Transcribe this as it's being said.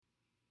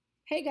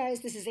Hey guys,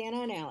 this is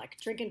Anna and Alec,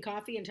 drinking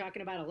coffee and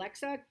talking about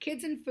Alexa,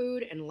 kids and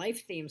food, and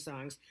life theme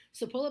songs.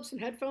 So pull up some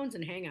headphones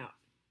and hang out.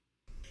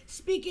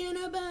 Speaking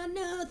about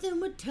nothing,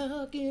 we're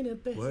talking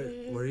about...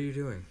 What are you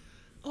doing?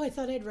 Oh, I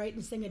thought I'd write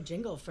and sing a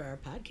jingle for our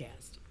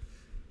podcast.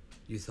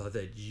 You thought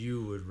that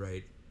you would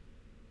write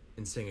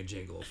and sing a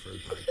jingle for the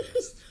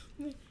podcast.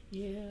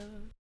 Yeah.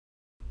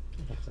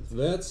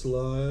 That's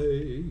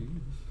life.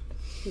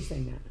 Who's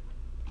saying that?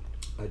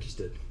 I just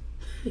did.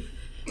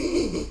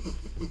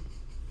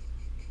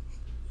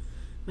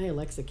 My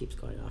Alexa keeps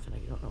going off and I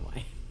don't know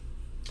why.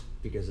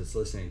 Because it's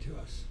listening to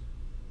us.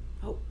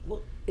 Oh,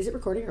 well, is it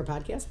recording our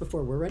podcast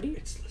before we're ready?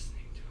 It's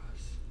listening to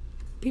us.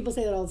 People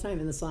say that all the time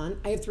in the salon.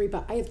 I have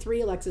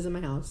three Alexas in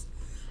my house.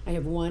 I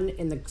have one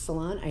in the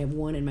salon, I have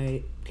one in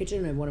my kitchen,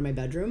 and I have one in my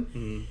bedroom.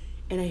 Mm-hmm.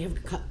 And I have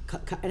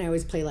and I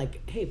always play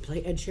like, hey,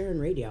 play Ed Sheeran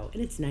radio.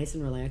 And it's nice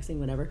and relaxing,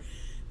 whatever.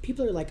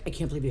 People are like, I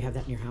can't believe you have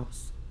that in your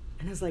house.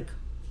 And I was like,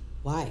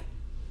 why?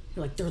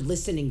 They're like, they're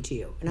listening to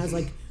you. And I was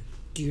like,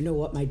 do you know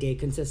what my day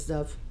consists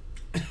of?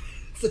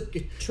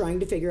 Trying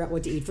to figure out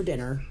what to eat for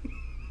dinner.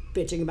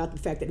 Bitching about the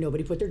fact that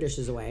nobody put their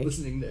dishes away.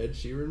 Listening to Ed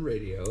Sheeran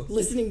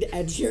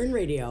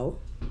radio.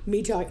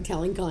 Me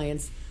telling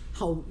clients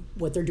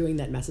what they're doing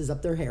that messes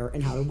up their hair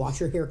and how to wash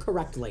your hair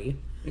correctly.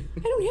 I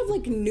don't have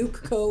like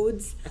nuke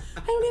codes.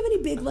 I don't have any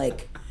big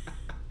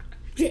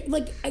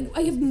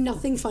I have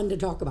nothing fun to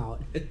talk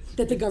about.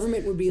 That the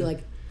government would be like,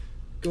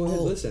 go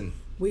ahead, listen.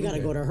 We got to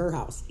go to her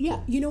house. Yeah,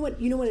 you know what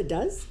it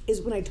does?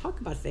 Is when I talk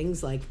about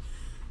things like,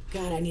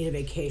 God, I need a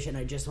vacation.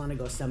 I just want to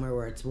go somewhere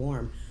where it's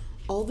warm.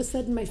 All of a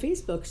sudden, my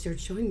Facebook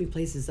starts showing me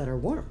places that are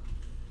warm.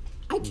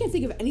 I can't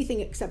think of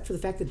anything except for the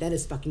fact that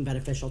is fucking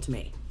beneficial to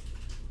me.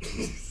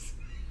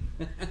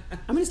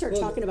 I'm going to start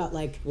talking about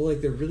like... Well,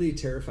 like the really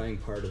terrifying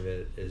part of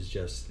it is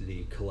just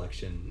the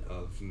collection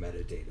of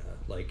metadata.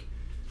 Like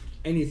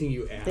anything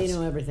you ask, they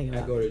know everything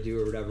about Echo to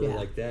do or whatever, yeah.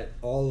 Like that,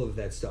 all of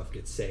that stuff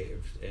gets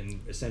saved, and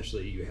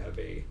essentially you have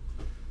a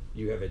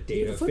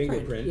data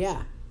fingerprint.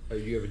 Yeah. Or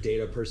you have a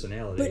data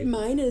personality. But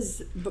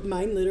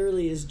mine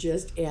literally is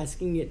just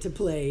asking it to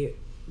play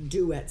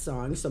duet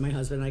songs so my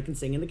husband and I can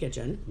sing in the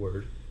kitchen.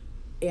 Word.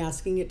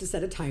 Asking it to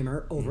set a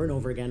timer over and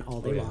over again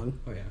all day long.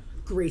 Oh yeah.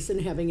 Grayson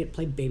having it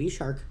play Baby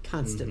Shark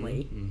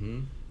constantly.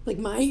 Mm-hmm. Like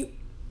my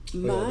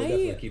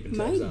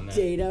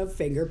data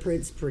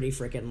fingerprint's pretty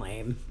freaking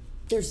lame.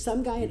 There's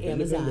some guy at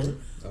Amazon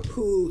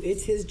who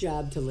it's his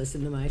job to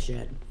listen to my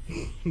shit.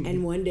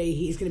 And one day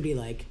he's going to be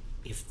like,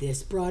 if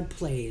this broad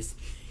plays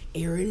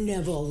Aaron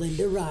Neville,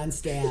 Linda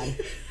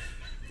Ronstadt,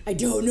 I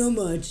don't know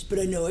much, but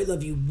I know I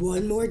love you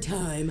one more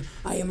time.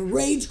 I am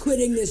rage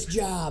quitting this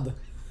job.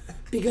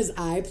 Because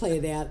I play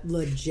that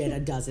legit a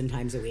dozen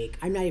times a week.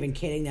 I'm not even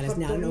kidding. That is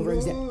not an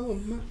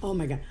overexample. Oh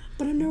my God.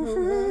 But I know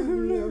I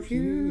love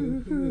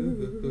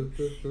you.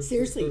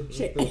 Seriously.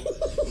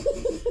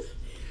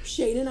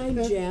 Shane and I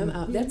jam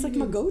out. That's like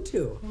my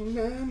go-to. I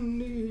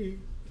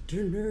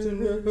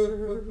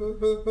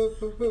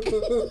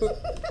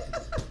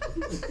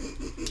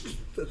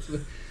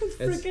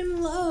freaking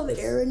love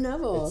Aaron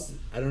Neville.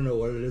 I don't know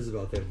what it is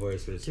about that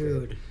voice, but it's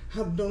Dude. Good.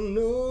 I don't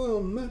know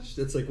much.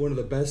 That's like one of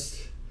the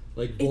best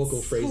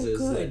vocal phrases.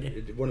 So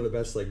good. One of the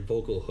best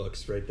vocal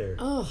hooks right there.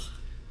 Oh.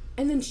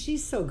 And then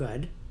she's so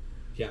good.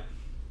 Yeah.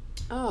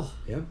 Oh.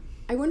 Yeah.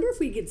 I wonder if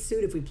we'd get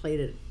sued if we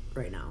played it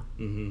right now.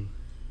 Mm-hmm.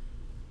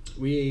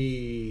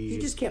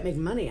 You just can't make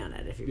money on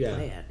it if you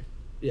play it.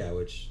 Yeah,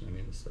 which, I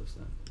mean, this stuff's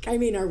not... I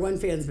mean, our one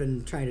fan's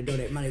been trying to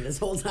donate money this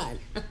whole time.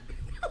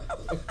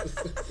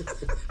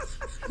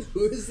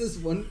 Who is this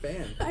one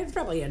fan? It's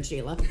probably Aunt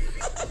Sheila.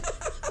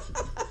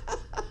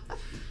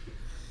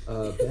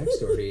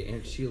 Backstory,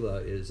 Aunt Sheila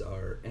is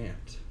our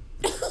aunt.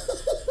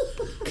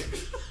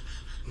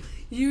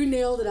 You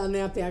nailed it on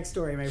that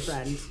backstory, my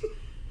friend.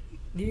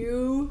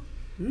 You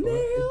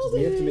nailed it.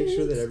 We have to make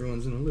sure that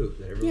everyone's in the loop.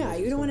 That yeah,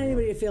 you don't want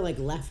anybody to feel like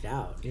left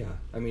out. Yeah,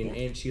 I mean,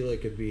 Aunt Sheila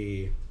could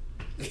be...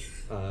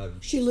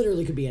 she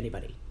literally could be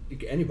anybody.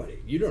 Anybody.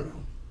 You don't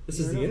know. This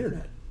is the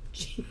internet.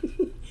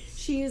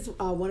 She is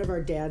one of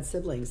our dad's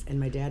siblings, and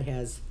my dad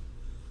has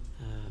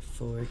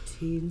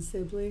 14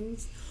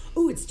 siblings.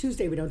 Oh, it's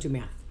Tuesday. We don't do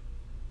math.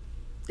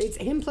 It's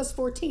him plus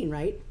 14,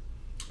 right?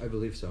 I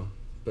believe so,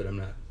 but I'm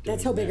not.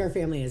 That's how big our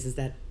family is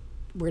that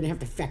we're going to have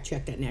to fact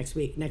check that next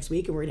week, and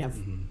we're going to have...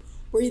 Mm-hmm.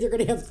 We're either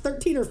going to have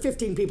 13 or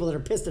 15 people that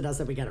are pissed at us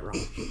that we got it wrong.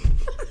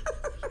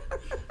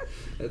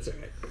 That's all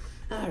right.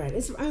 All right,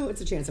 it's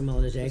a chance I'm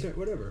willing to take. Right,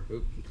 whatever.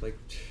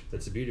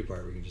 That's the beauty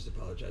part. We can just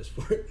apologize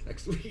for it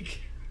next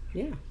week.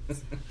 Yeah.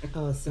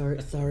 Oh,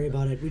 sorry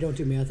about it. We don't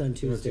do math on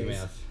Tuesdays. We don't do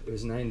math. It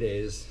was 9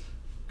 days.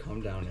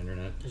 Calm down,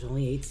 internet. There's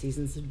only 8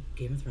 seasons of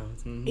Game of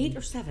Thrones. Mm-hmm. 8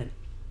 or 7?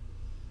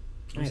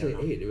 I don't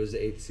know. 8. It was the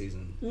 8th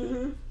season.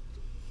 Mm-hmm.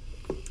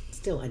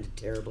 Still ended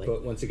terribly.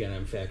 But once again,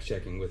 I'm fact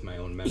checking with my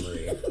own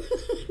memory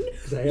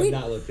because I have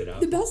not looked it up.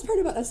 The best part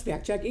about us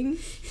fact checking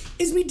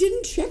is we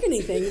didn't check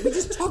anything. We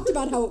just talked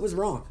about how it was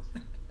wrong.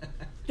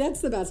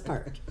 That's the best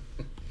part.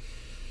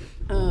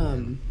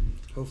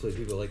 Hopefully,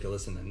 people like to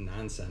listen to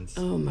nonsense.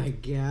 Oh my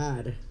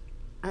God!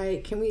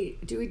 Did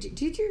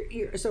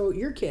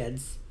your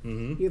kids?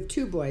 You have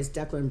two boys,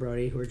 Declan and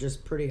Brody, who are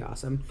just pretty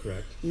awesome.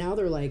 Correct. Now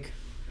they're like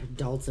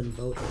adults in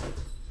boat.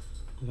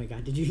 Oh my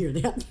God, did you hear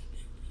that?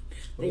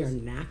 They are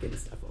knocking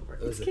stuff over.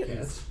 Those It's are kittens.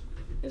 cats?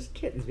 There's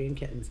kittens being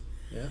kittens.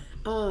 Yeah.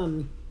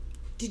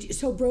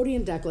 So Brody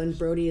and Declan,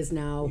 Brody is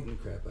now Eating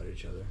crap out of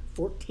each other.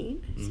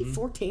 14? Is he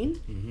 14?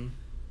 Mm-hmm.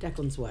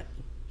 Declan's what,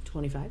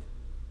 25?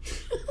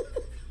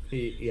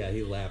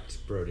 He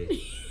lapped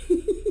Brody.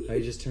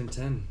 He just turned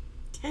 10.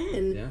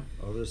 10? Yeah,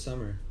 over the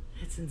summer.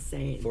 That's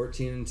insane.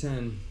 14 and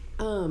 10.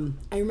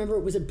 I remember,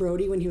 was it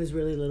Brody when he was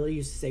really little, he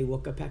used to say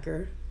Wooka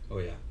Pecker? Oh,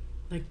 yeah.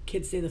 Like,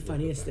 kids say the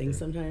funniest things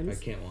sometimes.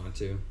 I can't want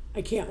to.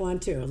 I can't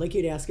want to. Like,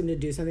 you'd ask him to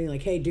do something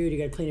like, hey, dude, you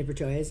got to clean up your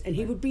toys. And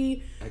he would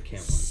be I can't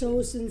want so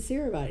to.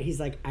 sincere about it. He's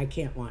like, I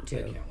can't want to.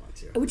 I can't want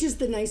to. Which is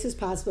the nicest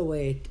possible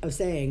way of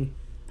saying,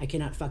 I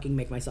cannot fucking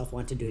make myself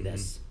want to do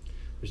this.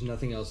 There's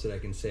nothing else that I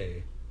can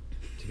say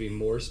to be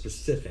more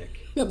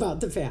specific About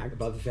the fact.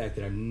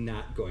 that I'm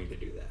not going to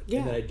do that. Yeah.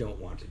 And that I don't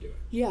want to do it.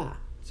 Yeah.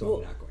 So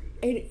I'm not going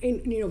to do it.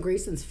 And you know,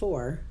 Grayson's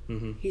 4.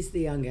 Mm-hmm. He's the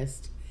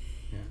youngest.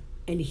 Yeah.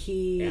 And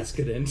he...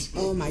 Accident.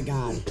 Oh, my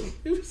God.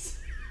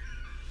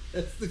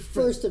 That's the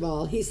First of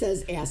all, he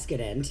says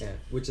accident. Yeah.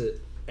 Which is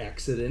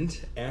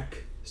accident.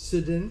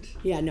 Accident.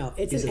 Yeah, no,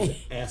 it's He an says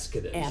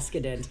accident.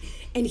 accident.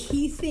 And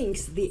he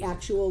thinks the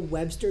actual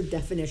Webster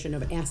definition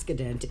of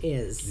accident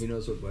is... He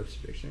knows what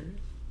Webster Dictionary is?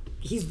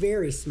 He's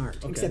very smart,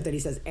 Okay. except that he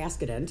says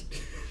accident.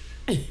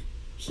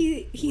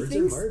 he Words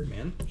thinks are hard,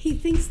 man. he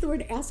thinks the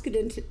word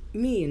accident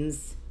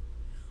means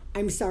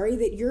I'm sorry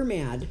that you're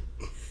mad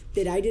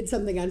that I did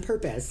something on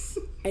purpose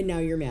and now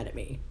you're mad at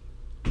me.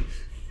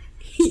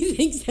 He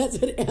thinks that's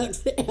what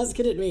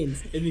accident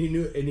means. And he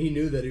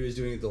knew that he was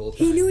doing it the whole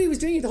time. He knew he was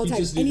doing it the whole He time,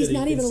 just knew and he's that he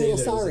not could even a say little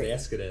that it was sorry. an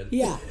accident.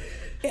 Yeah,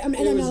 and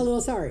I'm not a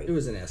little sorry. It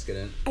was an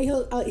accident.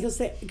 He'll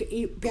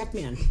say,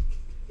 Pac-Man.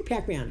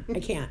 Pac-Man. I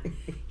can't.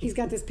 He's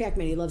got this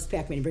Pac-Man. He loves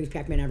Pac-Man. He brings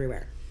Pac-Man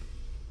everywhere.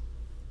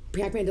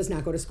 Pac-Man does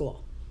not go to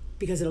school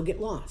because it'll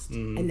get lost.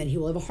 And then he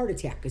will have a heart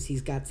attack because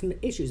he's got some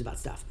issues about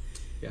stuff.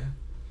 Yeah.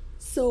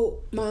 So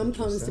Mom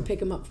comes to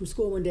pick him up from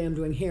school one day. I'm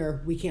doing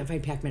hair. We can't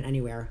find Pac-Man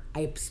anywhere.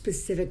 I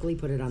specifically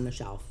put it on the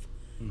shelf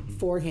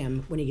for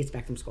him when he gets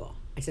back from school.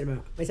 I said to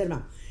Mom,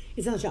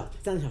 it's on the shelf.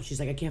 It's on the shelf.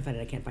 She's like, I can't find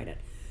it.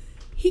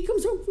 He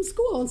comes home from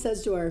school and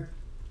says to her,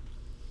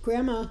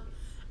 Grandma,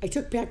 I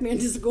took Pac-Man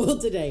to school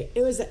today.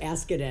 It was an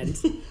accident.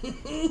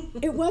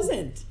 It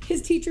wasn't.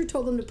 His teacher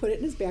told him to put it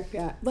in his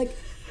backpack. Like,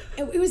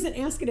 it was an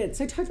accident.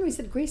 So I talked to him. I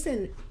said,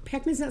 Grayson,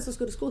 Pac-Man's not supposed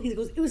to go to school. He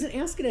goes, it was an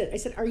accident. I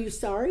said, are you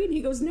sorry? And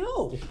he goes,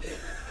 no.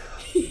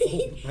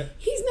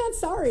 He's not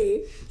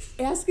sorry.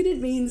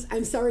 Accident means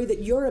I'm sorry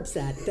that you're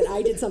upset that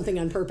I did something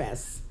on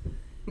purpose.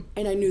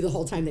 And I knew the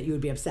whole time that you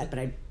would be upset, but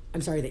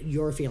I'm sorry that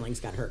your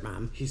feelings got hurt,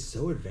 Mom. He's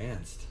so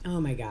advanced.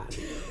 Oh my God.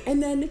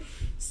 And then,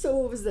 so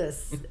what was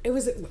this?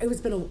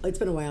 It's been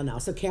a while now.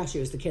 So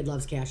cashews, the kid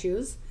loves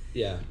cashews.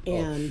 Yeah.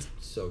 And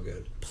so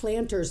good.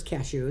 Planters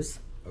cashews.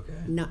 Okay.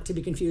 Not to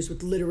be confused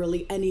with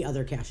literally any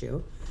other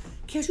cashew.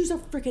 Cashews are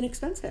freaking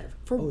expensive.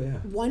 For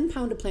 1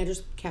 pound of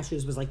Planters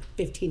cashews was like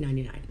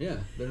 $15.99. Yeah,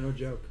 they're no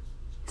joke.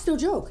 It's no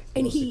joke.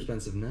 And most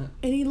expensive nut.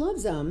 And he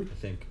loves them. I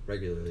think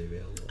regularly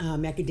available.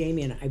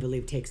 Macadamian, I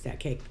believe, takes that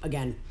cake.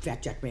 Again,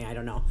 fact check me. I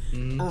don't know.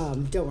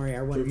 Don't worry.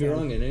 Our one Prove me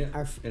wrong,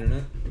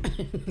 internet.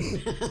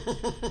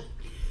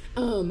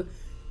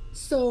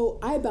 So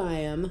I buy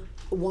him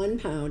 1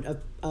 pound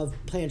of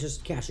Planters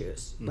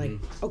cashews. Like,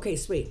 okay,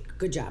 sweet,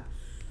 good job.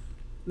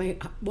 My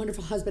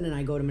wonderful husband and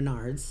I go to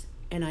Menards,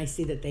 and I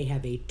see that they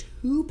have a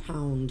 2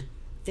 pound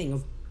thing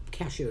of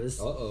cashews.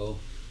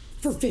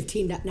 For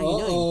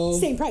 $15.99.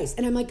 Same price.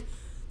 And I'm like,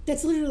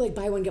 that's literally like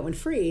buy one, get one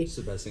free. It's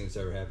the best thing that's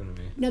ever happened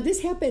to me. Now,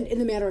 this happened in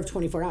the matter of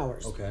 24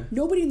 hours. Okay.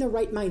 Nobody in their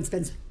right mind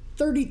spends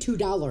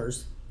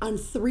 $32 on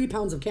 3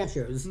 pounds of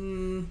cashews.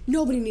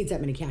 Nobody needs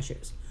that many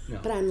cashews. No.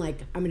 But I'm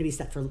like, I'm going to be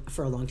set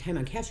for a long time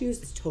on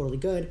cashews. It's totally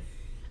good.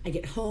 I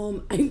get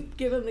home. I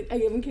give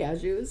him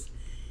cashews.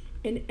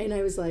 And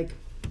I was like,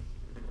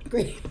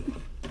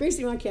 Grace,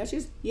 you want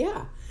cashews?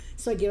 Yeah.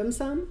 So I give him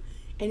some,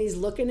 and he's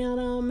looking at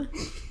them.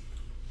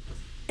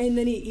 And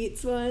then he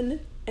eats one,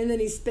 and then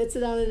he spits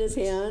it out in his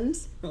hand.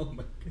 Oh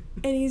my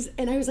God.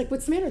 And I was like,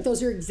 what's the matter?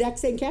 Those are exact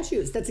same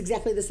cashews. That's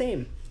exactly the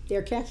same.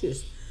 They're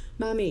cashews.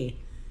 Mommy,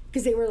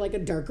 because they were like a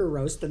darker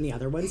roast than the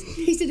other ones.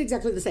 Tasted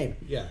exactly the same.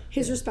 Yeah.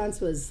 His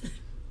response was,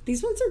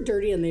 these ones are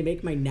dirty and they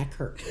make my neck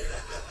hurt.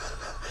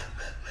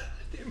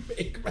 They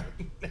make my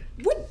neck.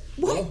 What?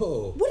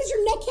 Whoa. What does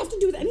your neck have to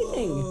do with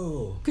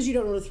anything? Because you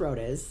don't know what a throat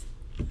is.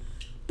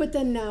 But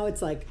then now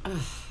it's like,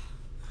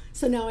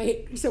 So now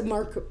so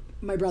Mark,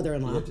 my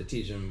brother-in-law. You have to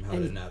teach him how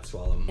to not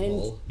swallow them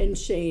whole. And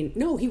Shane,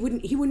 no, he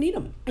wouldn't eat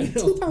them.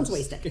 2 pounds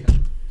wasted.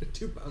 Yeah,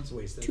 2 pounds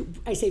wasted.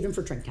 I saved him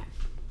for drink time.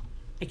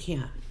 I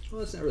can't.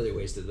 Well, it's not really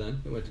wasted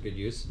then. It went to good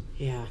use.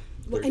 Yeah.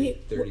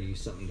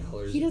 30-something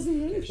dollars. He doesn't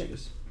need anything.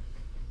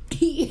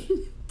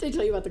 Did I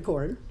tell you about the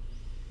corn?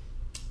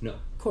 No.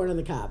 Corn on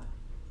the cob.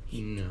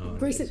 No.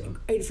 Grayson,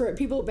 for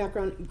people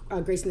background,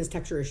 Grayson has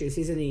texture issues.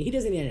 He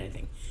doesn't eat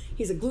anything.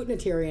 He's a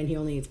glutenitarian. He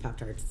only eats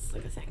Pop-Tarts. It's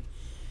like a thing.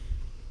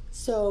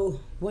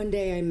 So one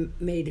day I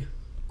made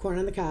corn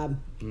on the cob.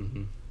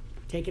 Mm-hmm.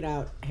 Take it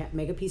out,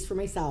 make a piece for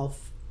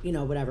myself,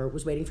 whatever.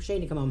 Was waiting for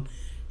Shane to come home.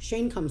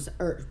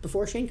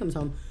 Before Shane comes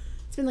home,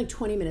 it's been like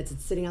 20 minutes.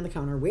 It's sitting on the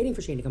counter waiting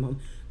for Shane to come home.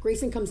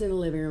 Grayson comes in the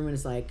living room and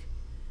is like,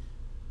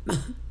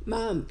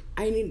 Mom,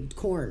 I need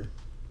corn.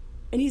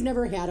 And he's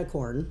never had a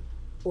corn.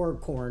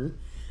 And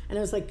I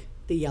was like,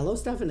 the yellow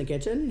stuff in the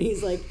kitchen? And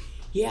he's like,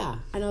 yeah.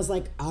 And I was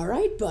like, all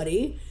right,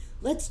 buddy,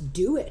 let's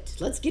do it.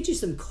 Let's get you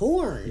some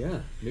corn. Yeah,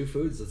 new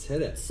foods, let's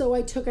hit it. So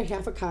I took a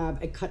half a cob,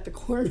 I cut the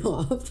corn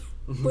off,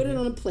 put it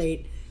on a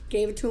plate,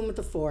 gave it to him with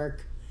a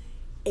fork,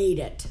 ate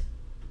it.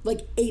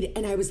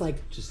 And I was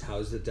like... Just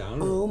housed it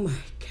down? Oh my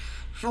God.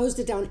 Housed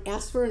it down,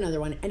 asked for another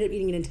one, ended up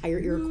eating an entire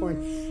ear of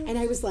corn. And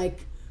I was like...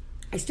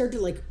 I started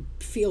to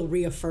feel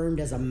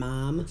reaffirmed as a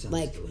mom.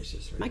 Sounds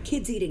delicious right my now.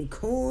 Kid's eating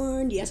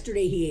corn.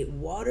 Yesterday he ate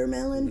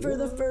watermelon for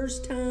the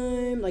first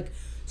time.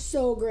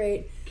 So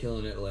great.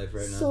 Killing it life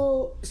right now.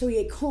 So he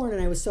ate corn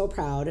and I was so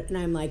proud. And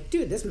I'm like,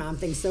 dude, this mom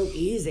thing's so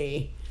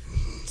easy.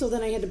 So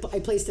then I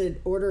placed an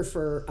order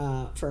for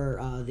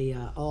the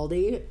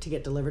Aldi to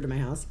get delivered to my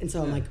house. And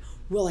so I'm like,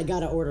 well, I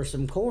gotta order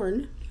some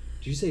corn.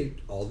 Did you say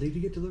Aldi to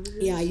get delivered?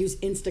 Yeah, I use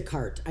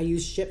Instacart. I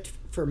use Shipt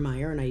for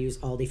Meijer and I use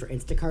Aldi for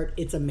Instacart.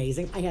 It's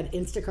amazing. I had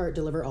Instacart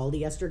deliver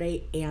Aldi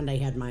yesterday and I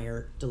had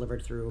Meijer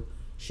delivered through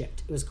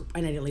Shipt.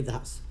 And I didn't leave the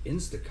house.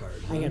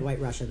 Instacart, huh? I had White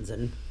Russians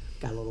and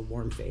got a little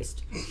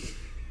warm-faced.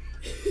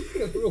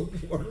 A little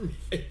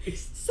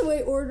warm-faced. So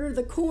I ordered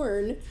the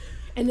corn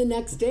and the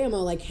next day I'm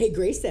all like, hey,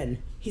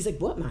 Grayson. He's like,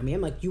 what, Mommy?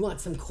 I'm like, you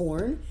want some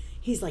corn?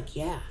 He's like,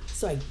 yeah.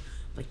 So I'm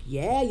like,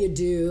 yeah, you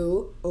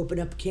do. Open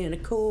up a can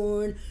of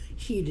corn,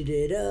 heated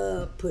it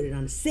up, put it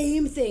on the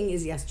same thing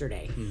as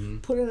yesterday. Mm-hmm.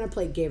 Put it on a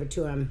plate, gave it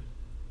to him.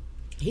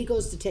 He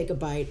goes to take a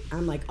bite.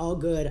 I'm like, all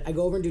good. I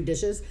go over and do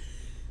dishes.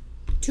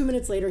 2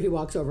 minutes later, he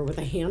walks over with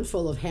a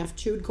handful of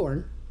half-chewed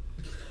corn.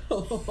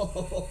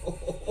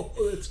 Oh,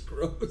 that's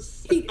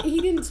gross. He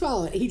didn't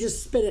swallow it. He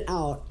just spit it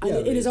out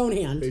in his own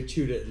hand. They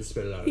chewed it and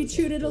spit it out. He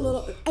chewed it a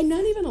little, and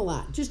not even a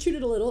lot. Just chewed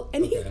it a little.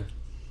 And you know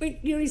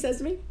what he says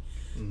to me?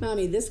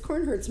 Mommy, this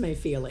corn hurts my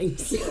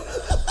feelings.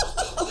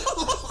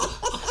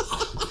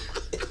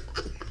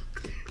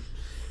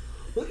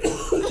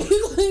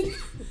 Like,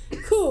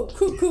 cool.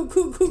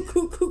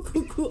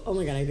 Oh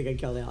my God, I think I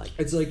killed Alec.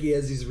 It's like he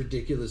has these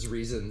ridiculous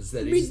reasons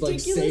that he's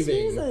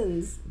saving.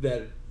 Reasons.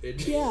 That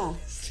it. Yeah.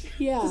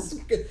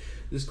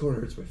 This corn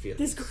hurts my feelings.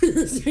 This corn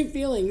hurts my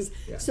feelings.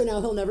 Yeah. So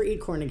now he'll never eat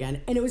corn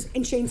again.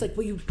 And Shane's like,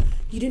 well, you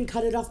didn't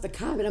cut it off the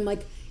cob. And I'm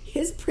like,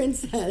 this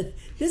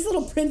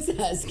little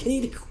princess can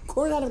eat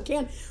corn out of a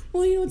can.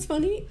 Well, you know what's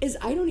funny is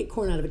I don't eat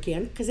corn out of a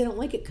can because I don't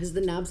like it because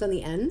the knobs on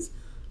the ends.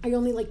 I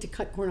only like to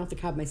cut corn off the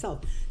cob myself.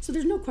 So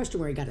there's no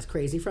question where he got his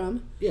crazy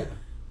from. Yeah.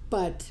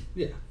 But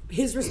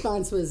his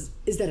response is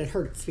that it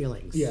hurt its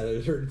feelings. Yeah,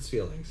 it hurt its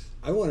feelings.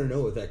 I want to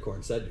know what that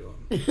corn said to him.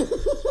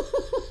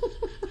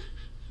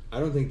 I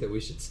don't think that we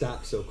should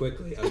stop so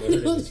quickly on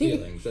hurting his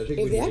feelings. I think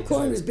if that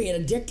corn was being a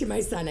dick to my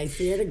son, I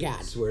swear to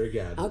God. Swear to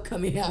God. I'll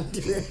come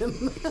after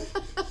him.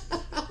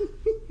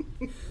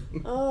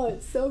 Oh,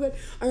 it's so good.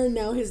 Or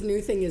now his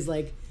new thing is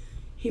like,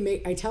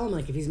 I tell him,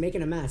 like, if he's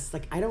making a mess,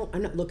 like,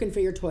 I'm not looking for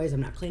your toys.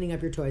 I'm not cleaning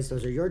up your toys.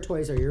 Those are your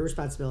toys, are your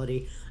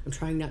responsibility. I'm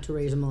trying not to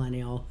raise a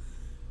millennial.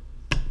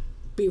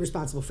 Be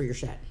responsible for your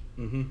shit.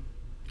 Mm-hmm.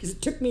 Because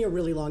it took me a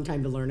really long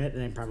time to learn it,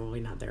 and I'm probably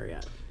not there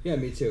yet. Yeah,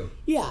 me too.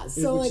 Yeah,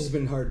 so which has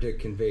been hard to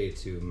convey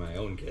to my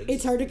own kids.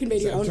 It's hard to convey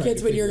to your own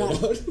kids when you're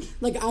not.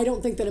 Like, I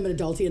don't think that I'm an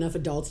adulty enough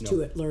adult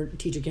to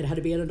teach a kid how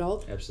to be an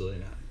adult. Absolutely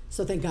not.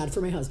 So thank God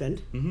for my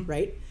husband,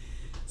 right?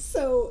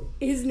 So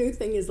his new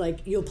thing is like,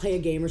 you'll play a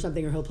game or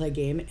something, or he'll play a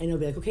game, and he'll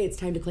be like, okay, it's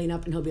time to clean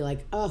up, and he'll be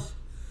like, oh,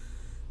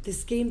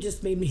 this game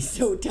just made me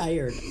so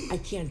tired. I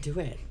can't do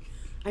it.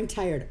 I'm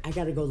tired. I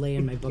got to go lay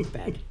in my book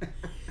bed.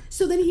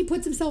 So then he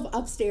puts himself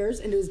upstairs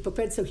into his book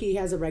bed. So he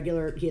has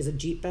a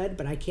Jeep bed,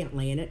 but I can't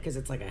lay in it because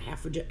it's like a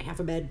half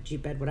a bed,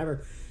 Jeep bed,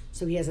 whatever.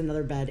 So he has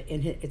another bed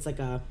in it. It's like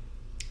a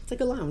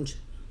lounge.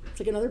 It's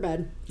like another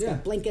bed. It's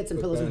got blankets and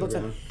pillows and books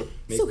on.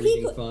 So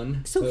reading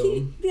fun. So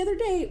the other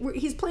day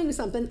he's playing with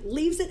something,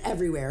 leaves it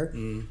everywhere,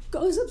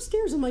 goes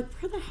upstairs. I'm like,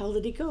 where the hell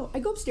did he go? I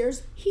go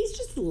upstairs. He's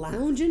just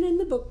lounging in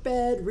the book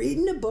bed,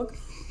 reading a book,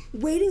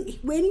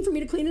 waiting for me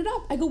to clean it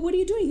up. I go, what are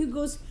you doing? He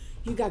goes,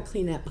 you got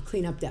to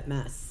clean up that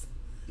mess.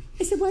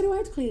 I said, why do I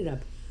have to clean it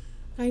up?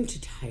 I'm too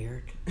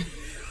tired.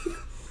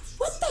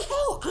 What the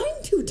hell?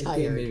 I'm too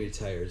tired. It made me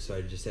tired, so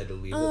I just had to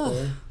leave it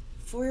there.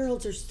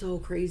 4-year-olds are so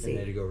crazy. And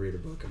I had to go read a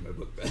book on my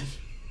book bed.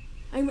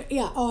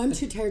 I'm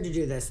too tired to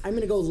do this. I'm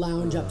going to go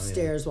lounge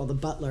upstairs while the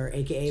butler,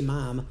 a.k.a.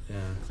 Mom,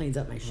 cleans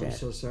up my shit. I'm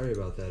so sorry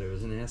about that. It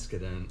was an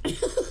accident.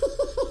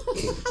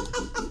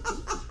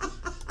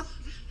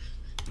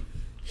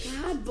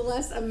 God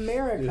bless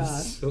America. It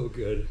was so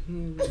good.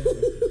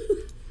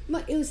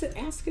 It was an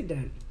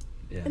accident.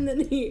 Yeah. And then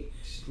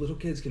little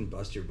kids can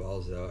bust your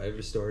balls, though. I have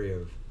a story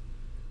of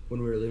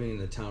when we were living in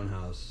the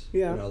townhouse.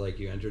 Yeah. You know, like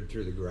you entered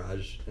through the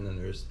garage, and then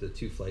there's the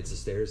 2 flights of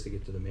stairs to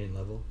get to the main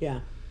level. Yeah.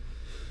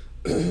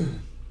 If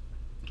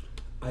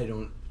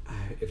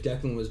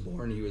Declan was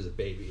born, he was a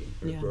baby.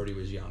 Or if Brody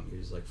was young, he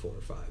was like 4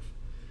 or 5.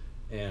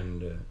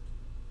 and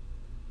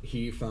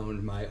he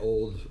found my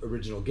old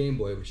original Game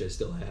Boy, which I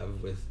still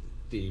have, with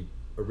the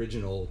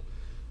original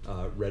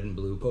red and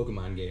blue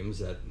Pokemon games.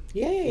 That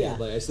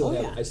like I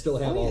still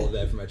have all of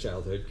that from my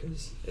childhood,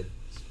 because it's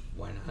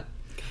why not?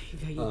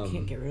 God, you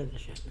can't get rid of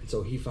this shit.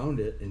 So he found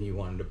it and he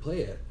wanted to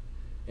play it,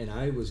 and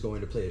I was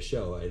going to play a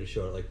show. I had a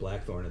show at like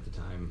Blackthorn at the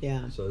time.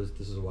 Yeah. So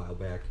this is a while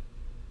back,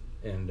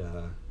 and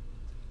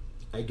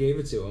I gave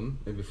it to him,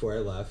 and before I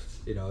left,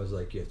 I was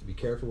like, you have to be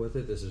careful with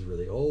it. This is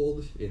really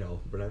old,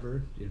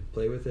 whatever. You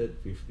play with it,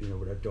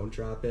 whatever. Don't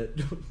drop it.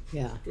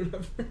 Yeah.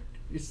 Whatever.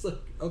 He's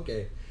like,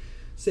 okay,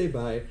 say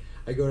bye.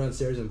 I go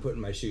downstairs and putting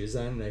my shoes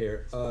on, and I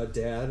hear,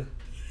 Dad,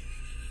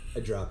 I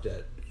dropped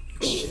it.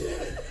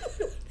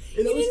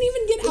 You didn't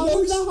even get out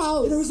of the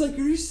house. And I was like,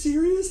 are you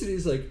serious? And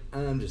he's like,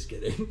 I'm just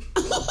kidding.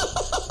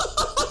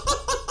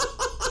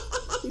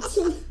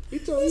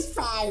 He's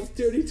 5.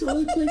 Dude, he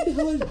totally played the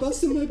hell. He's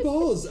busting my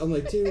balls. I'm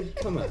like, dude,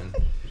 come on.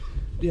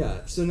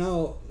 Yeah, so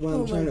now when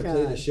I'm trying to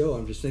play the show,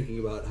 I'm just thinking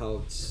about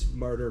how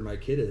smarter my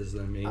kid is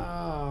than me.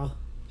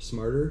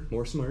 Smarter?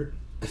 More smart?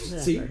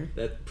 See?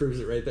 That proves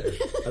it right there.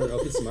 I don't know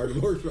if it's smarter or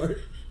more smart.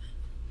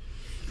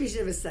 We should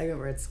have a segment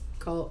where it's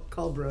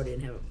call Brody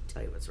and have him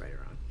tell you what's right or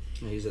wrong.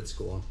 Yeah, he's at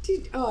school.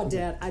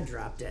 Dad, I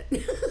dropped it.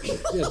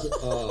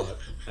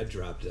 I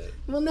dropped it.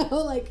 Well, no,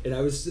 like... And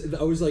I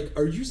was like,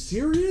 are you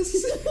serious?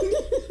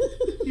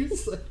 He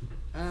was like,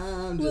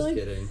 I'm just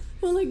kidding.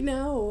 Well, like,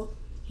 no.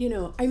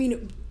 I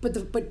mean,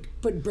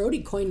 but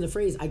Brody coined the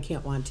phrase, I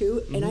can't want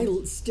to, and I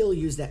still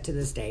use that to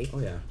this day. Oh,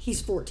 yeah.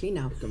 He's 14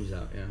 now. It comes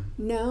out, yeah.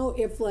 Now,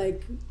 if,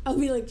 like, I'll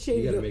be like, Shane...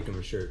 You gotta make him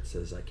a shirt that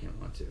says, I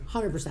can't want to.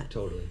 100%.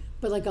 Totally.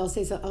 But, like, I'll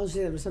say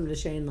something to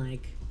Shane,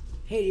 like,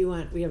 hey, do you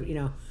want...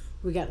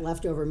 We got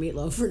leftover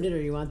meatloaf for dinner.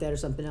 Do you want that or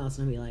something else?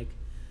 And I'll be like,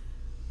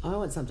 I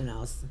want something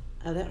else.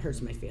 Oh, that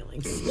hurts my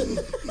feelings.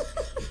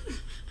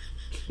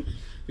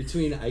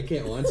 Between I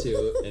can't want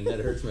to and that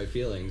hurts my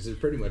feelings,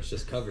 it pretty much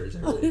just covers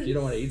everything. If you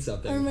don't want to eat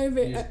something,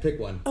 you just pick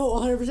one. Oh,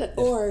 100%.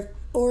 Yeah.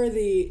 Or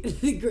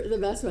the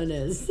best one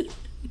is,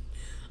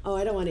 oh,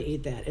 I don't want to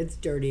eat that. It's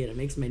dirty and it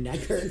makes my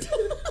neck hurt.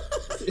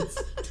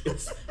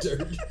 it's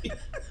dirty.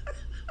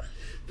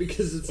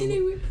 Because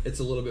it's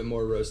a little bit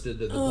more roasted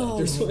than the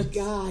Planters ones. Oh, my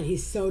God.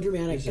 He's so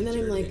dramatic. And then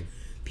I'm like,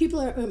 people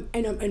are...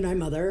 and my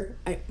mother...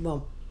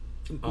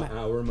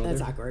 our mother?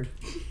 That's awkward.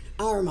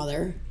 Our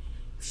mother.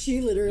 She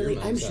literally...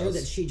 I'm sure house.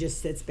 that she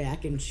just sits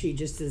back and she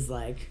just is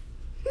like...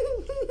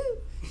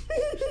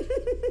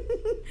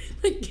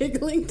 like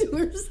giggling to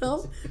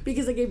herself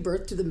because I gave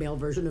birth to the male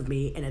version of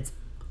me, and it's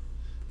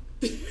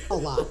a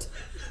lot.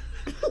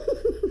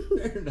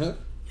 Fair enough.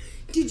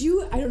 Did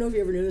you... I don't know if you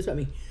ever knew this about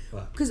me.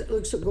 Because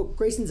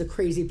Grayson's a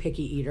crazy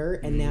picky eater,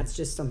 and that's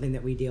just something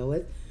that we deal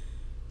with.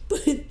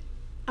 But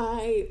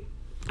I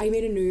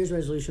made a New Year's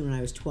resolution when I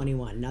was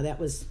 21. Now,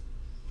 that was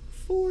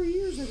 4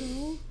 years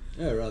ago.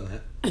 Yeah, around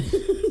that.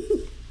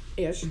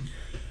 Ish.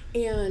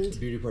 And the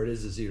beauty part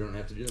is you don't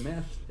have to do the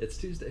math. It's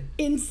Tuesday.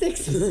 In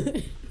 6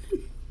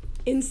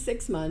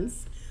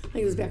 months, I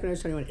think it was back when I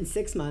was 21. In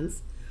 6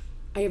 months,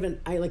 I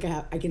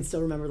can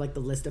still remember like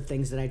the list of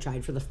things that I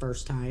tried for the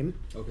first time.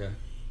 Okay.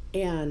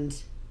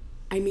 And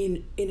I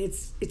mean, and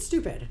it's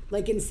stupid.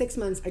 Like in 6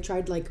 months, I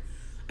tried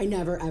I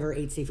never ever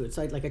ate seafood.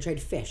 So I tried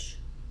fish,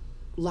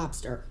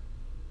 lobster,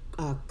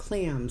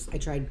 clams. I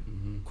tried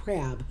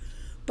crab,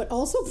 but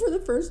also for the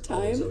first time,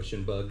 all those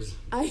ocean bugs.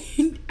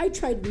 I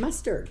tried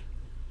mustard,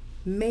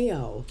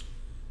 mayo,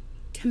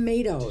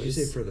 tomatoes. Did you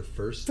say for the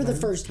first time? For the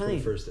first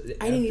time.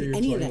 I didn't eat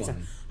any of that stuff.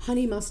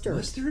 Honey mustard.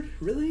 Mustard?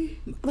 Really?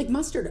 Like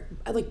mustard.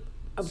 I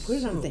put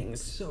it on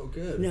things. So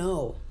good.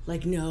 No.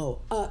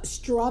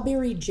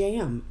 Strawberry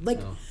jam. No, I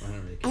don't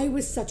really care. I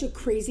was such a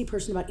crazy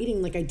person about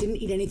eating. Like, I didn't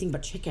eat anything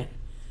but chicken.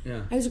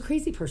 Yeah. I was a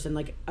crazy person.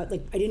 I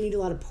didn't eat a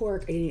lot of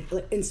pork.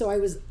 And so I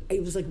was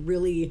like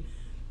really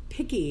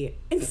picky.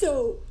 And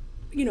so,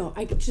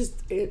 I could just,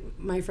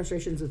 my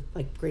frustrations with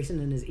like Grayson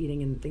and his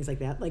eating and things like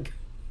that, like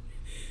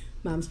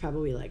Mom's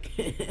probably like,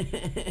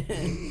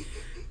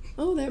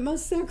 oh, that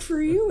must suck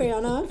for you,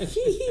 Anna.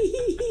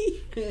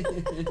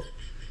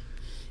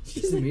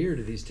 Just the mirror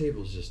to these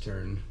tables just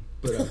turned.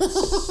 But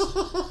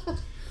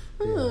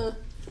look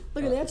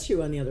at that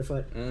shoe on the other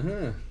foot.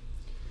 Uh-huh.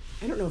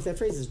 I don't know if that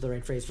phrase is the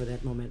right phrase for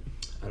that moment.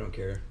 I don't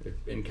care.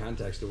 In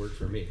context, it worked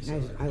for me.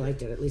 So I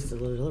liked it. At least the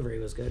delivery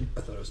was good.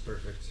 I thought it was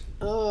perfect.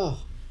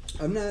 Oh.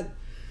 I'm not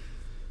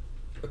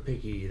a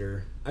picky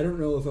eater. I don't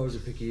know if I was a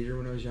picky eater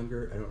when I was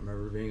younger. I don't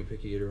remember being a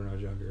picky eater when I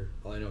was younger.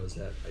 All I know is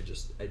that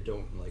I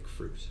don't like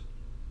fruit.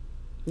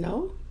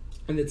 No?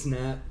 And it's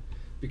not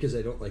because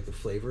I don't like the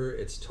flavor.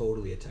 It's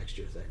totally a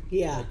texture thing.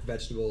 Yeah. Like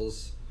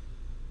vegetables,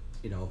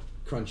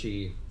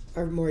 crunchy.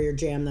 Or more your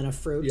jam than a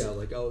fruit. Yeah,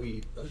 like I'll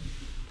eat.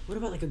 What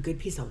about like a good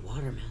piece of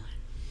watermelon?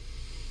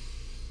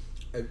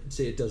 I'd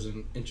say it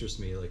doesn't interest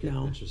me like it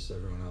interests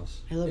everyone else.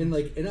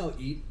 And I'll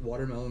eat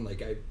watermelon,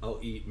 like I'll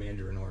eat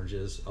mandarin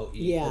oranges. I'll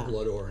eat a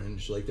blood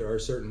orange. Like there are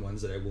certain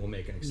ones that I will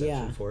make an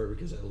exception for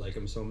because I like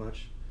them so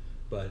much.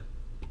 But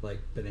like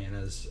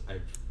bananas.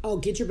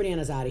 Get your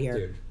bananas out of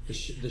here.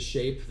 Dude, the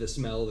shape, the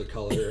smell, the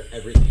color,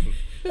 everything.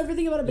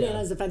 Everything about a banana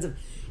is offensive.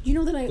 You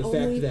know that the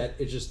fact that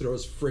it just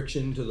throws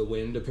friction to the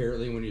wind,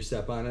 apparently, when you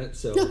step on it.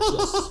 So,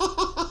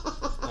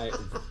 I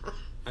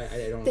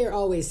don't... They're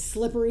always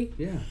slippery.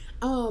 Yeah.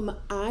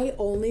 I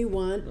only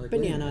want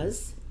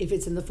bananas if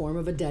it's in the form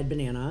of a dead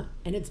banana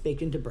and it's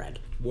baked into bread.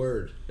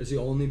 Word. It's the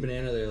only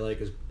banana that I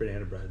like is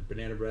banana bread.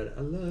 Banana bread,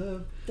 I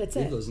love. That's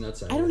Leave it. those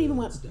nuts out. I don't even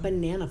want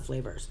banana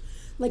flavors.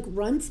 Like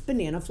Runts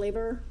banana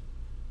flavor,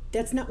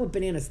 that's not what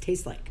bananas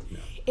taste like. No.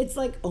 It's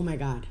like, oh my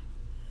God.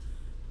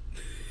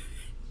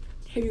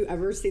 Have you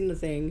ever seen the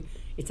thing?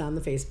 It's on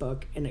the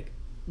Facebook, and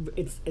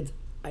it's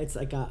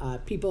like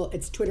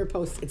it's Twitter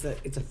posts. It's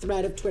a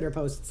thread of Twitter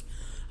posts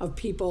of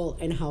people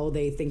and how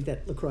they think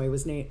that LaCroix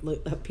was named.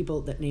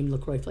 People that name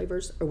LaCroix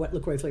flavors or what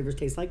LaCroix flavors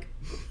taste like.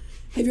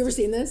 Have you ever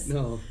seen this?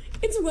 No.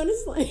 It's one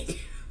is like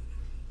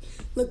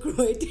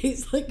LaCroix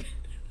tastes like.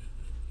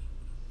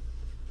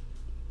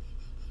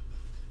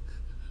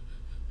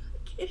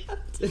 I can't.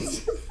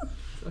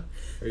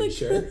 Are you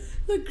sure?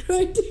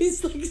 LaCroix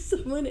tastes like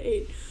someone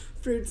ate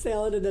fruit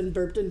salad and then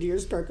burped into your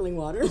sparkling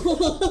water.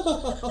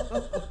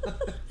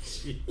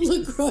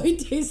 LaCroix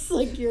tastes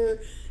like your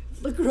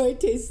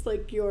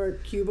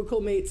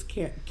cubicle mate's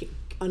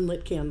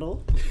unlit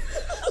candle.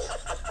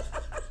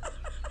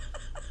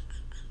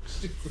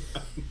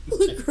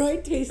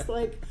 LaCroix tastes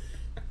like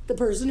the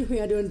person who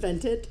had to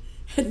invent it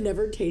had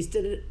never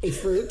tasted a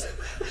fruit,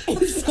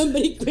 and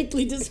somebody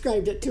quickly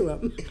described it to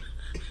him.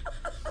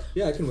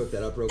 Yeah, I can whip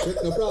that up real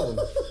quick. No problem.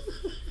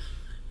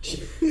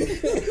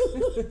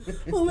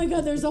 Oh my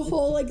God, there's a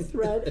whole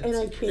thread, and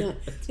I can't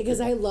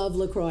because I love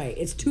LaCroix.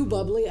 It's too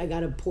bubbly. I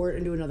gotta pour it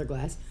into another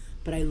glass,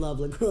 but I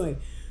love LaCroix.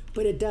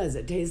 But it does.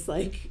 It tastes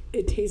like.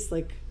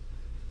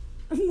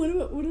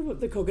 What about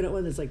the coconut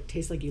one? That's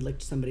tastes like you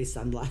licked somebody's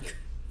sunblock.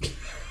 It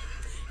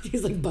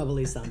tastes like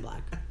bubbly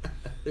sunblock.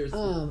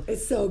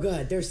 It's so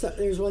good.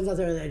 There's ones out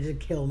there that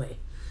just kill me.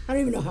 I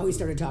don't even know how we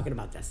started talking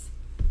about this.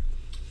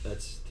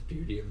 That's the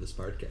beauty of this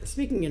podcast.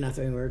 Speaking of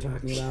nothing, we were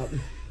talking about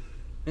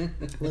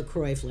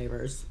LaCroix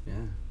flavors. Yeah.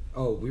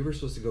 Oh, we were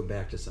supposed to go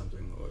back to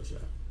something. What was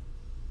that?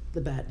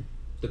 The bed.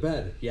 The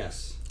bed,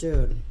 yes.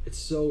 Dude. It's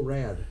so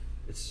rad.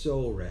 It's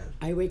so rad.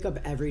 I wake up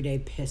every day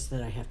pissed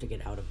that I have to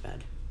get out of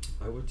bed.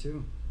 I would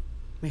too.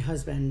 My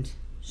husband,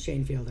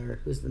 Shane Fielder,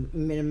 who's an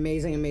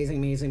amazing, amazing,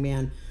 amazing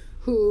man,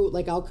 who,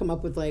 I'll come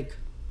up with, hey,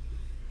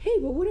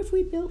 well, what if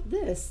we built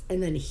this?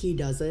 And then he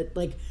does it.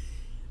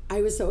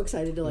 I was so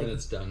excited to, and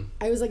it's done.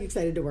 I was,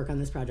 excited to work on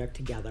this project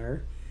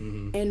together.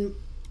 Mm-hmm. And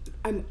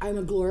I'm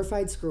a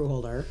glorified screw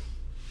holder.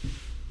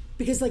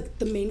 Because,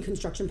 the main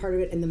construction part of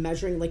it and the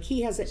measuring,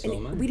 he has it. So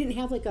and we didn't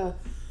have,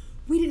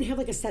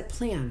 a set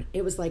plan.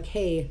 It was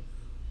hey,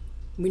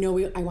 I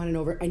want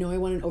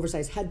an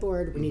oversized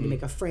headboard. We need to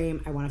make a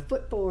frame. I want a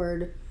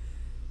footboard.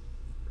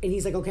 And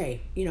he's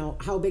okay,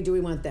 how big do we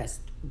want this?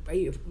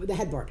 The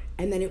headboard.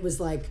 And then it was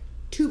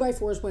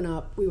 2x4s went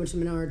up. We went to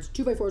Menards.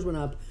 2x4s went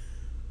up.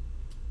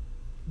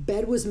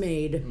 Bed was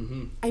made.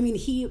 Mm-hmm. I mean,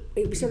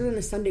 we started on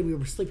a Sunday. We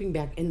were sleeping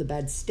back in the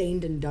bed,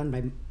 stained and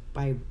done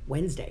by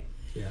Wednesday.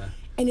 Yeah.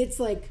 And it's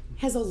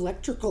has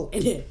electrical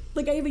in it.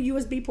 I have a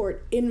USB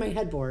port in my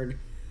headboard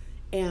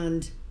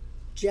and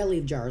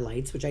jelly jar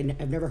lights, which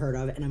I've never heard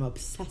of, and I'm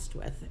obsessed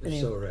with.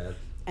 They're so rad.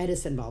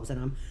 Edison bulbs in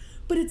them.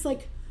 But it's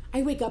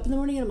I wake up in the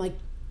morning and I'm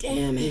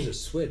damn it. There's a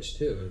switch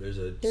too. There's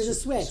a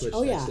switch.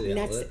 Oh yeah,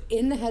 next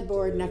in the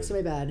headboard, next to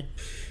my bed.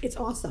 It's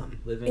awesome.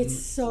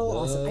 It's so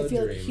awesome. I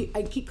feel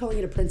I keep calling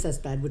it a princess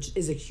bed, which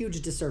is a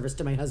huge disservice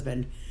to my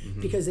husband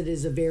because it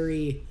is a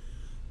very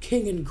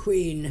king and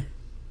queen,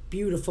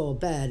 beautiful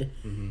bed.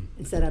 Mm-hmm.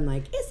 Instead, I'm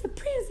it's a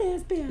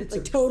princess bed.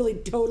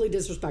 Totally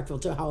disrespectful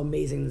to how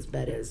amazing this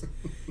bed is,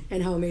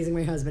 and how amazing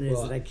my husband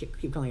is that I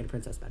keep calling it a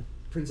princess bed.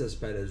 Princess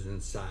bed is in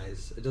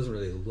size. It doesn't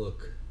really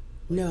look.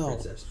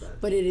 Princess bed.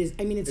 But it is.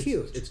 I mean, it's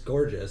huge. It's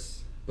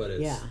gorgeous, but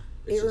it's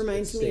It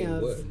reminds me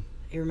of wood.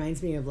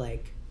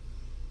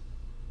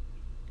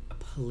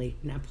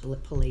 a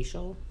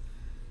palatial.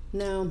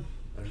 No,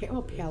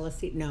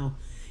 palace. No,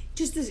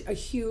 just a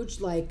huge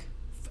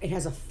it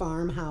has a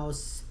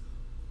farmhouse,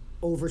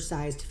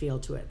 oversized feel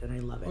to it, and I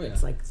love it. Oh, yeah.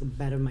 It's the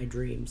bed of my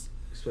dreams.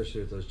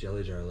 Especially with those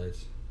jelly jar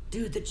lights.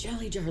 Dude, the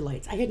jelly jar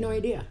lights. I had no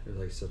idea.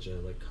 There's such a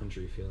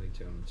country feeling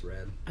to them. It's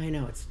rad. I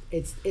know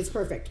it's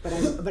perfect, but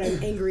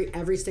I'm angry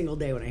every single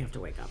day when I have to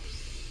wake up.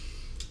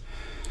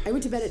 I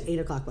went to bed at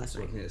 8:00 last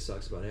night. One thing that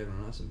sucks about having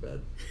an awesome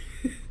bed.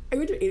 I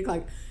went to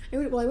 8:00. I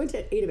went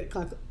to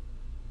 8:00.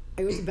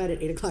 I went to bed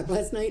at 8:00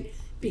 last night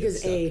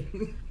because I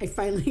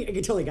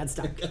totally got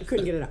stuck. I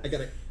couldn't get it up. I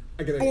got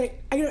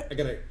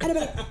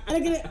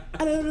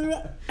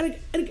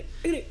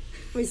it.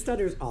 My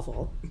stutter's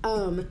awful.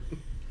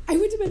 I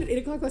went to bed at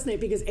 8:00 last night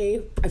because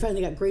A, I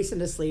finally got Grayson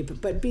to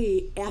sleep, but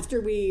B,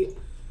 after we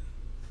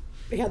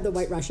had the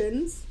White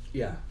Russians,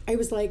 I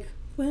was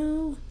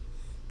well,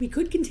 we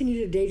could continue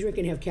to day drink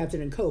and have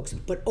Captain and Cokes,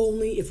 but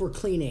only if we're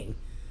cleaning.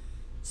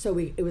 So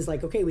it was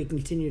okay, we can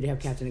continue to have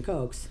Captain and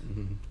Cokes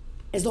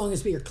as long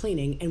as we are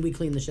cleaning and we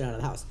clean the shit out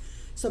of the house.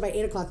 So by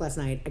 8 o'clock last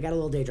night, I got a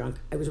little day drunk.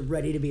 I was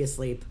ready to be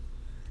asleep.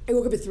 I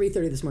woke up at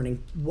 3:30 this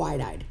morning,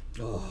 wide-eyed.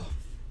 Oh.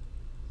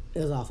 It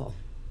was awful.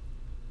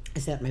 I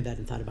sat in my bed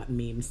and thought about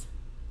memes.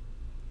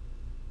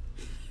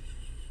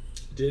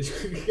 Did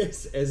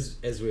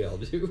as we all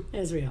do.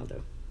 As we all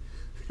do.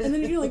 And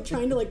then you're like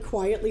trying to like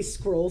quietly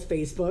scroll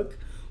Facebook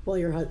while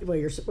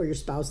your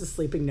spouse is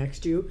sleeping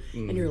next to you,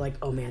 and you're like,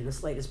 oh man,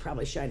 this light is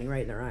probably shining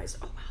right in their eyes.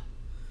 Oh wow,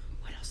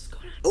 what else is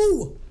going on?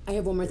 Ooh, I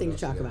have one more thing to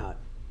talk about,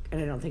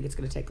 and I don't think it's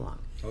going to take long.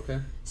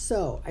 Okay.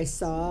 So I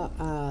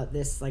saw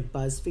this like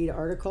BuzzFeed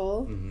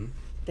article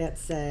that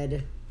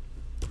said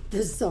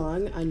the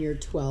song on your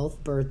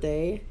 12th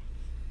birthday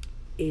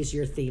is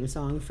your theme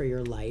song for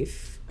your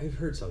life. I've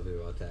heard something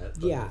about that.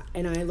 Yeah,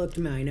 and I looked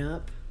mine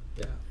up.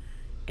 Yeah.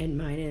 And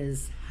mine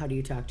is, how do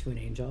you talk to an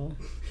angel?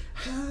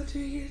 How do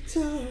you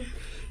talk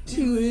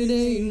to an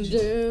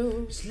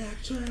angel? It's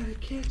like trying to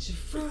catch a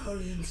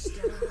falling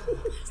star.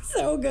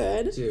 So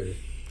good. Dude.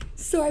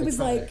 So I was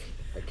like...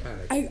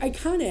 Iconic.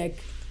 Iconic.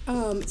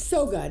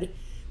 So good.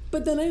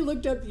 But then I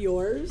looked up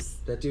yours.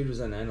 That dude was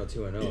on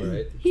 90210,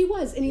 right? He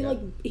was, and he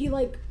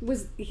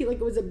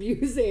was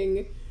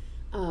abusing...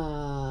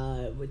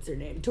 what's her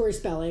name? Tori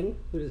Spelling.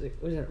 I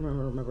don't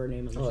remember her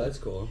name on the show. Oh, that's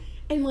cool.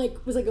 And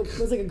was like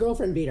a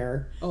girlfriend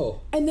beater.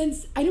 Oh. And then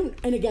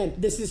and again,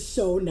 this is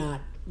so not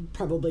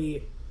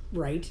probably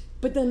right.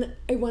 But then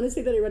I want to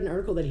say that I read an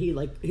article that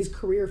his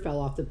career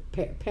fell off the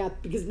path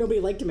because nobody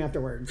liked him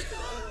afterwards.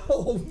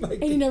 Oh my god.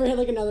 And he never had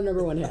another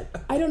number one hit.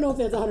 I don't know if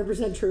that's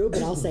 100% true,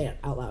 but I'll say it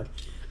out loud.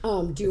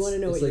 Do you want to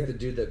know? It's like the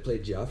dude that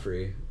played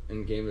Joffrey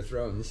in Game of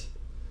Thrones.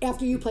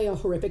 After you play a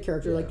horrific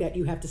character like that,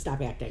 you have to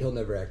stop acting. He'll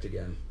never act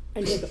again.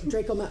 And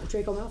Draco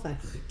Malfoy.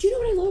 Do you know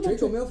what I love about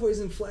Draco Malfoy's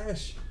in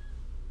Flash.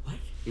 What?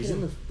 He's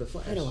in the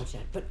Flash. I don't watch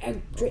that. But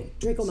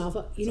Draco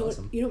Malfoy, you know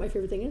awesome. what? You know what my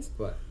favorite thing is?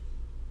 What?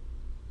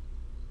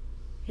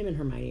 Him and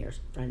Hermione are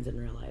friends in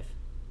real life.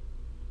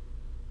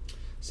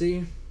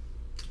 See,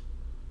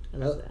 I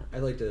love that. I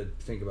like to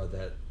think about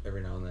that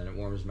every now and then. It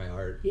warms my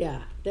heart.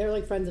 Yeah, they're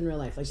like friends in real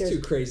life. Like it's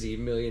two crazy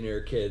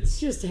millionaire kids.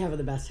 Just having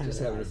the best time. Just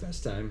having the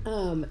best time.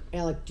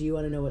 Alec, do you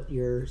want to know what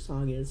your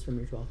song is from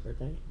your 12th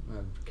birthday?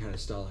 I'm kind of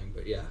stalling,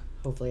 but yeah.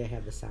 Hopefully I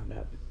have the sound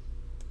up.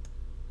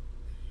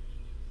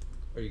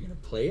 Are you going to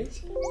play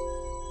it?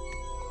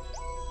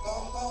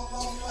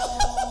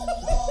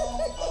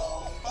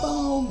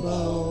 Boom,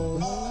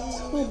 boom.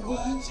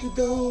 What you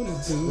gonna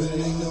do?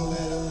 Ain't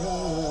nowhere to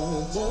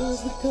run.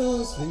 Just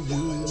because we do.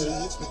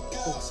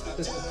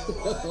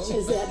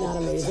 Is that not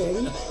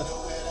amazing?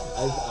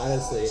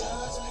 Honestly,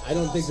 I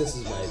don't think this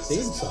is my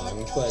theme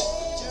song, but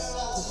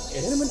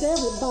it's with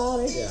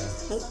everybody. Yeah.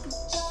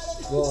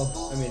 Well,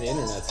 I mean, the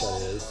internet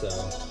said it is, so.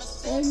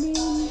 I mean,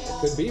 it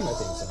could be my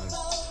theme song.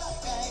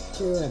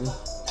 True.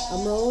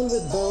 I'm rolling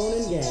with Bone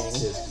and Gang.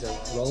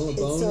 It's rolling with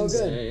Bone so and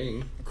good.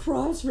 Gang.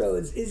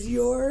 Crossroads is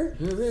your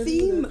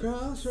theme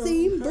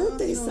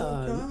birthday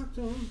song.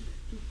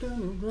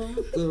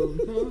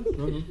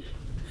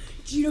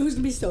 Do you know who's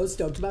gonna be so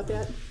stoked about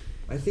that?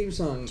 My theme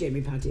song,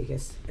 Jamie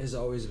Ponticus, has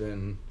always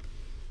been,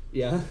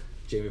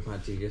 Jamie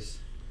Ponticus.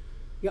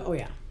 Yeah, oh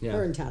yeah.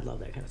 Her and Todd love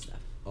that kind of stuff.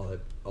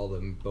 All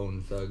them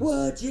Bone Thugs.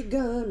 What you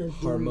gonna do?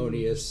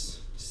 Harmonious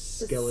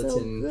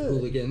skeleton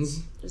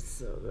hooligans. It's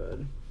so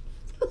good.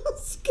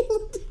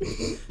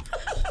 Skeleton.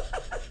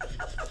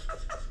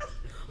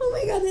 Oh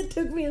my god, that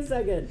took me a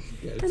second.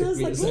 Yeah, it took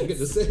me a second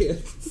to say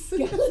it.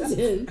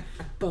 Skeleton.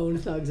 Bone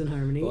Thugs and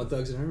Harmony. Bone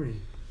Thugs and Harmony.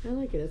 I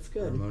like it. It's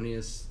good.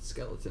 Harmonious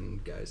skeleton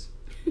guys.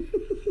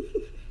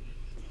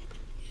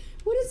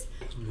 What is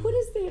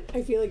that?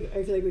 I feel like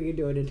we could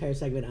do an entire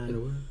segment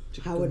on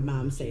how would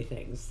mom say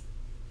things.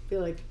 I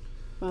feel like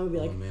mom would be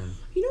like, man.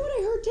 You know what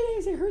I heard today?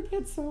 Is I heard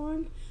that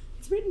song.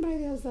 It's written by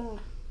those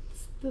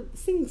the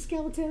singing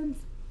skeleton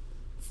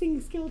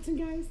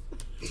guys.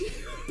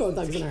 Bone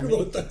Thugs and Harmony.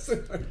 Bone Thugs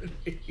and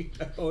Harmony.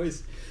 I've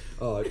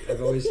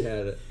always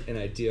had an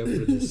idea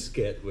for this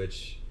skit,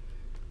 which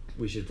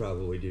we should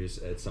probably do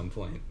at some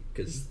point,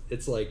 because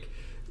it's like,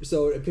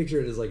 so picture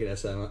it as like an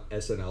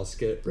SNL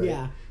skit, right?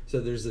 Yeah. So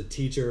there's a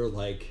teacher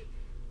like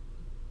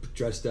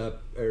dressed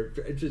up, or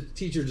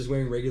teacher just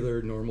wearing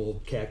regular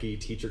normal khaki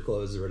teacher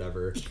clothes or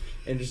whatever,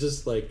 and there's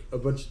just like a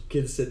bunch of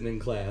kids sitting in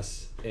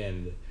class,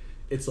 and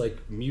it's like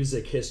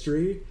music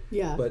history.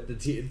 Yeah. But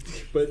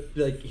but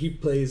like he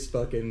plays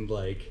fucking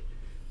like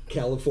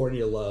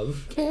California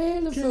Love.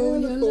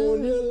 California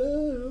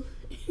Love.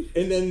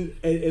 And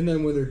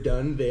then when they're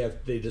done,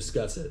 they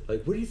discuss it.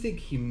 Like, what do you think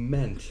he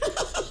meant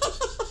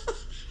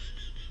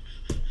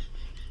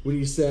when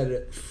he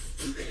said,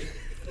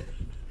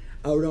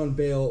 out on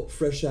bail,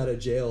 fresh out of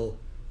jail,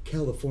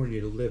 California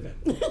to live in?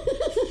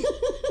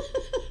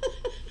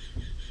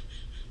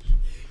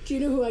 Do you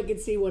know who I could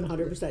see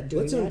 100%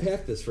 doing Let's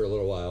unpack this for a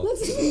little while.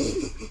 Let's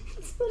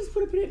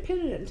put a pin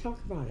in it and talk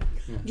about it.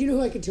 Yeah. Do you know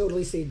who I could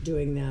totally see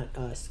doing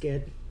that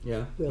skit?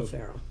 Yeah. Will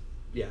Ferrell.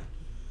 Yeah.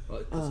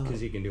 Because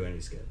he can do any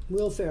skit.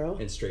 Will Ferrell.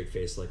 And straight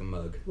face like a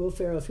mug. Will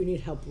Ferrell, if you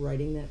need help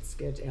writing that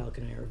skit, Alec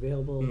and I are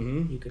available.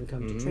 Mm-hmm. You can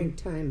come to Trank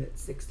Time at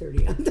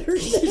 6:30 on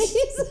Thursdays.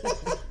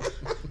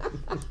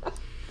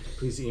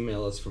 Please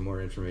email us for more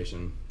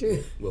information.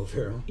 Will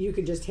Ferrell. You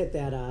could just hit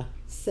that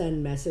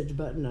send message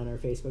button on our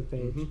Facebook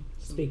page. Mm-hmm.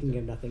 Speaking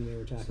of nothing we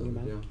were talking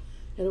about. Yeah.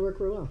 It'll work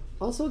real well.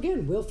 Also,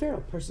 again, Will Ferrell,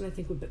 person I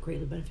think would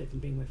greatly benefit from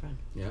being my friend.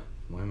 Yeah.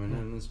 Why am I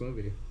not in this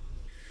movie?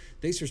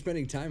 Thanks for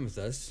spending time with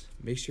us.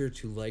 Make sure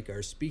to like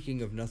our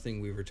Speaking of Nothing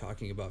We Were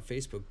Talking About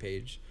Facebook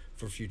page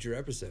for future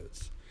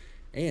episodes.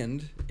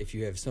 And if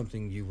you have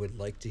something you would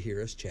like to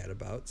hear us chat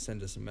about,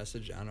 send us a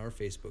message on our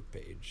Facebook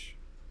page.